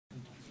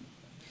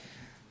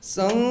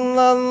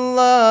صلى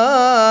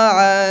الله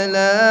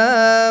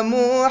على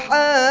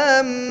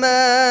محمد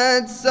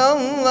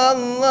صلى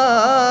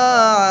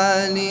الله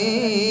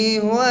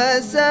عليه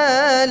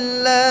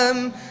وسلم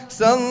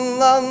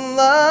صلى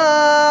الله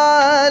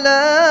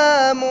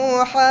على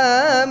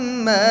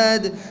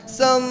محمد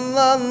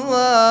صلى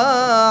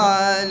الله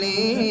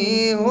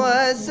عليه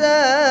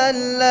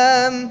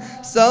وسلم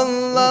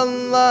صلى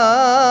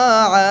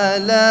الله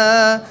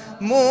على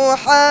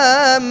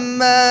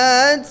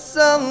محمد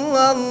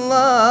صلى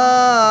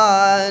الله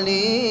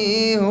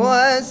عليه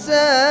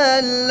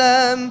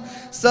وسلم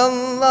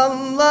صلى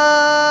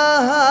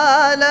الله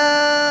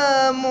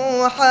على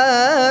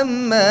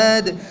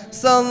محمد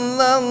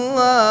صلى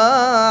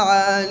الله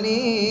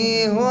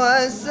عليه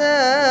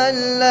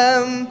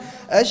وسلم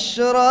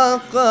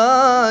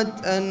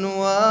أشرقت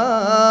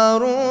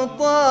أنوار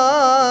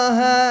طه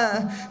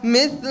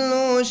مثل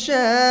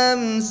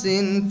شمس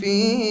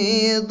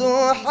في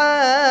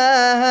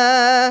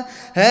ضحاها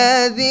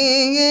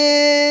هذه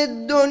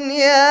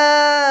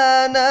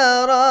الدنيا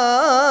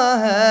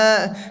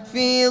نراها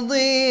في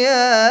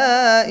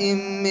ضياء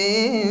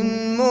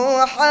من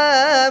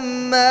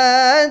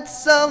محمد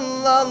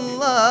صلى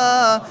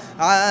الله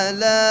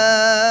على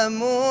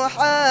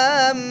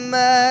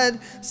محمد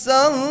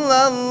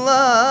صلى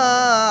الله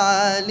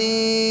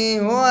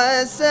عليه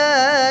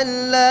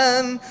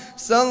وسلم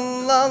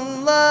صلى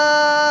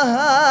الله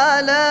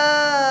على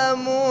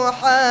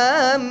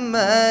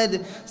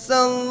محمد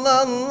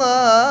صلى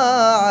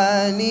الله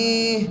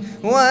عليه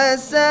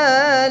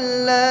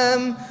وسلم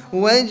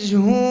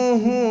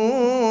وجهه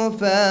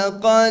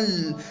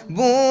فقلب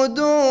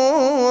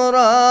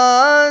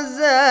دورا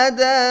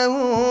زاده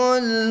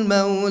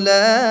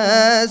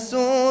المولى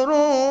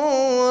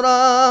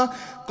سرورا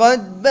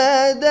قد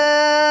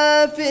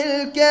بدا في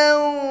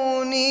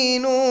الكون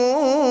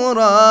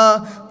نورا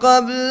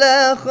قبل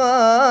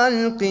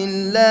خلق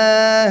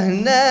الله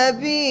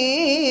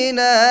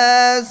نبينا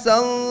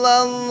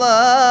صلى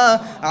الله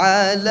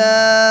على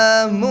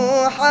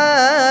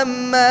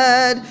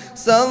محمد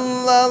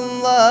صلى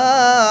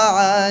الله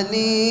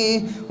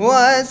عليه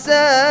وسلم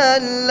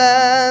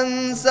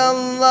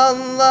صلى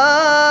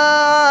الله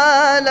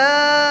على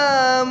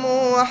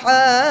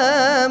محمد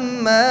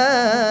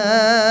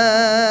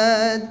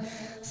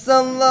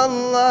صلى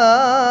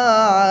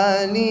الله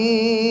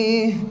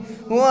عليه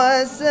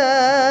وسلم.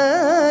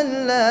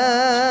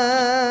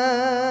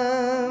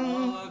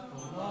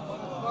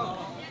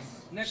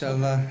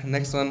 Inshallah,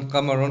 next one,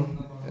 Qamarun.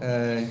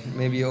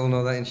 Maybe you all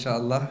know that,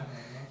 inshallah.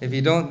 If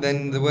you don't,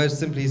 then the word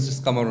simply is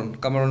just Qamarun.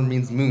 Qamarun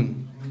means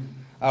moon.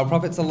 Our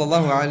Prophet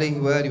sallallahu alaihi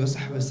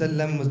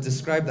wasallam was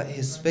described that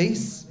his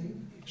face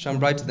shone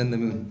brighter than the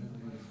moon.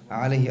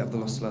 Alayhi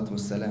afdalus salatu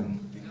wassalam.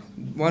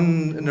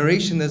 One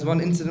narration, there's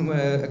one incident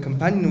where a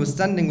companion was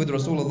standing with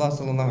Rasulullah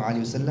sallallahu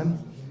alaihi wasallam,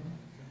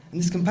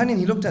 and this companion,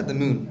 he looked at the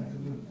moon.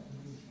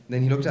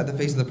 Then he looked at the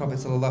face of the Prophet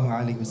sallallahu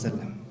alaihi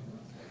wasallam,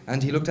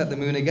 and he looked at the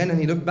moon again, and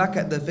he looked back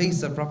at the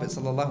face of Prophet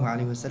sallallahu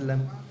alaihi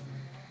wasallam,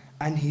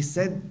 and he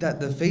said that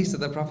the face of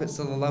the Prophet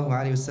sallallahu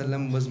alaihi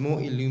wasallam was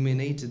more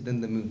illuminated than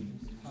the moon.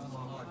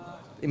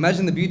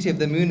 Imagine the beauty of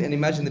the moon, and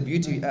imagine the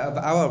beauty of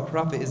our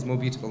Prophet is more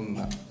beautiful than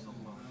that.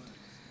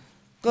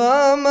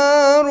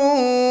 Qamarun,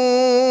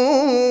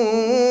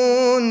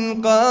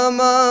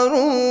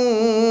 Qamarun,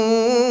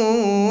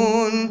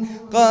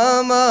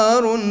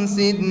 Qamarun,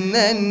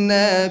 Sidna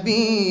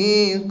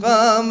Nabi,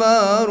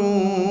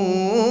 Qamarun,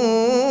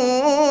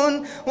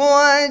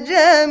 wa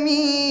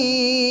Jamil,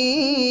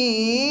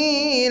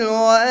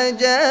 wa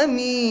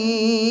Jamil,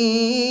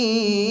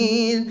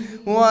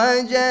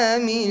 wa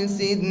Jamil,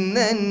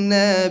 Sidna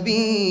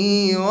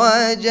Nabi,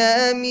 wa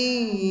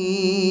Jamil.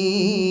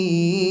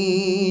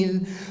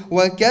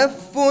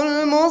 وكف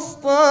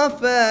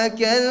المصطفى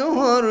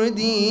كالورد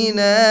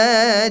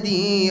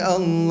ينادي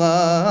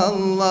الله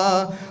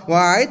الله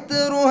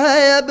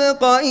وعطرها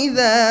يبقى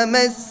إذا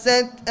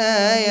مست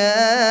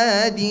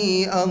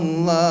أيادي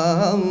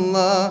الله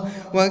الله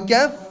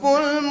وكف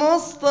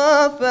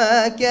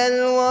المصطفى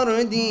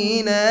كالورد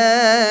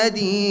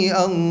ينادي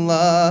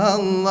الله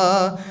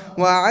الله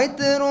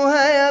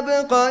وعطرها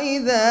يبقى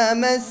إذا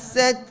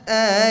مست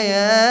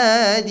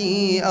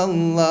أيادي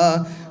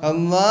الله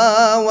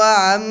الله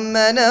وعم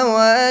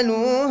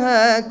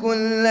نوالها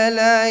كل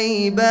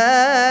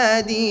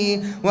العباد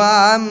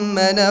وعم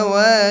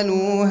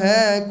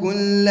نوالها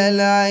كل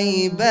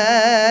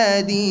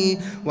العباد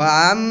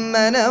وعم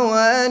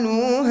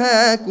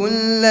نوالها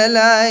كل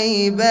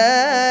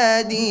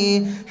العباد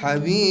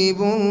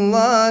حبيب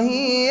الله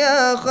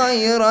يا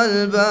خير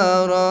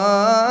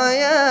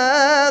البرايا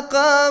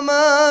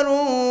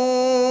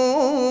قمرون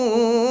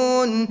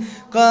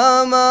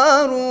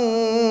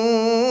قمرون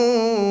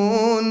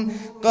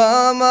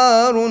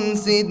قمر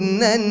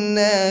سيدنا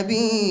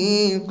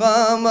النبي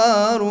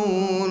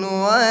قمرون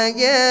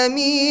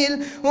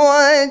وجميل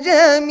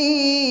وجميل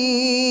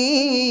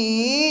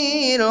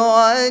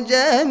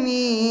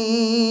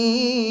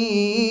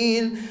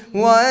وجميل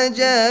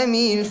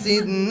وجميل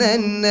سيدنا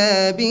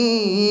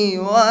النبي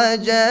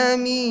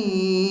وجميل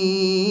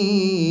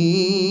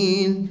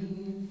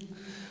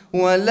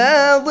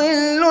ولا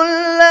ظل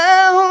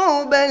له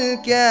بل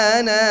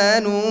كان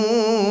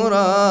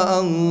نورا.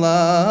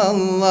 الله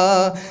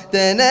الله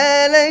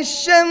تنال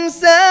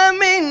الشمس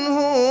منه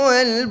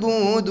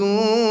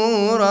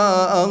والبدور.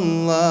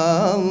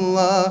 الله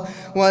الله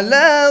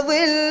ولا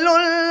ظل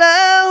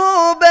له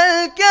بل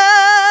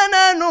كان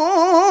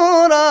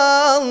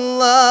نورا.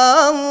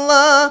 الله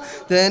الله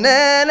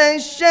تنال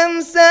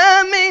الشمس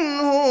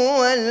منه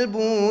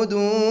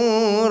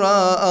والبدور.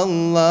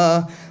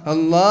 الله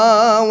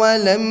الله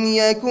ولم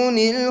يكن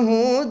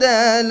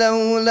الهدى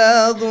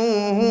لولا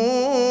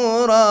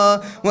ظهورا،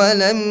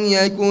 ولم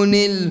يكن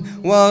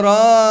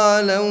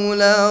الورى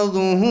لولا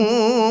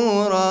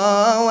ظهورا،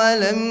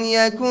 ولم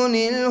يكن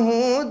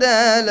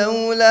الهدى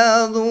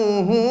لولا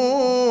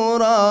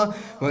ظهورا.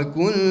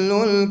 وكل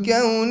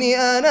الكون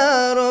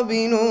أنار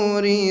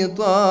بنور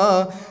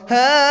طه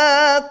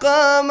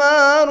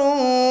قمرون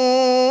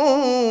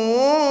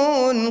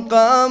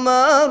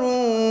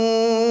قمرون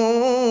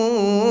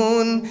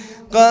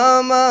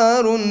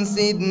قمر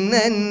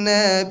سيدنا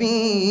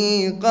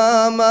النبي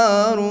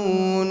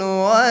قمرون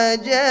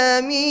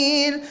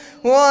وجميل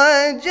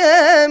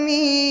وجميل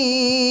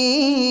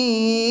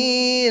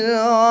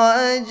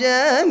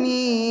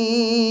وجميل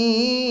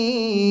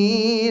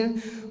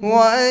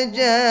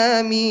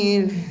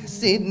وجميل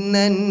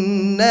سيدنا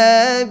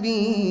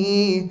النبي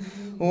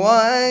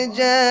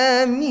وجميل.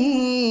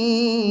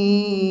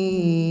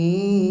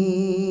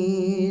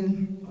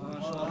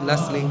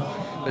 Lastly,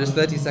 just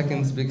 30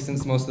 seconds, because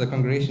since most of the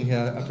congregation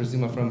here, I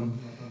presume, are from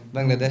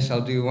Bangladesh,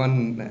 I'll do one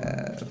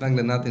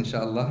Bangla Naat,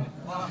 inshallah.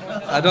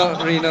 I don't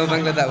really know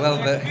Bangla that well,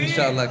 but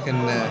inshallah I can...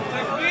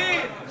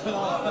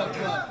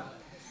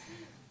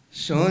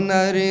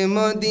 সোনার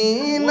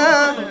মদিনা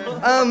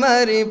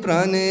আমার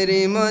প্রাণের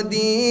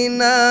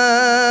মদিনা,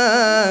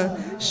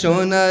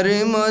 সোনার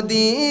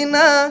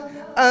মদিনা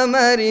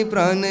আমার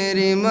প্রাণের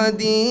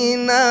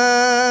মদিনা।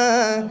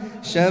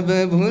 সব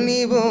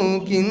ভুলিব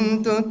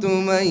কিন্তু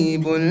তোমায়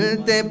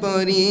বলতে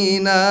পারি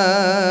না,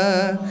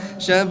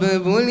 সব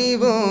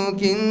ভুলিব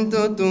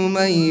কিন্তু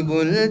তোমায়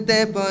বলতে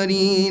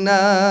পারি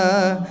না।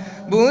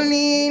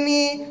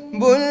 বলিনি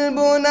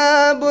বলবো না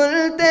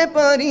বলতে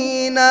পারি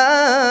না,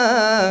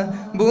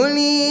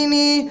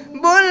 বলিনি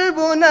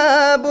বলবো না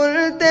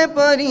বলতে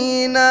পারি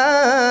না।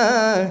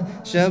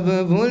 সব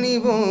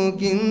ভুলিব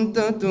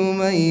কিন্তু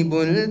তোমায়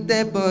বলতে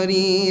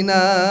পারি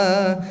না।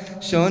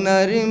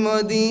 সোনার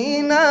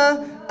মদিনা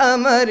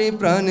আমার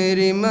প্রাণের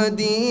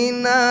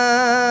মদিনা,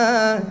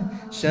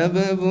 সব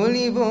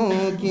ভুলিব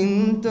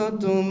কিন্তু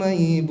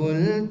তোমায়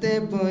বলতে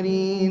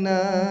পারি না।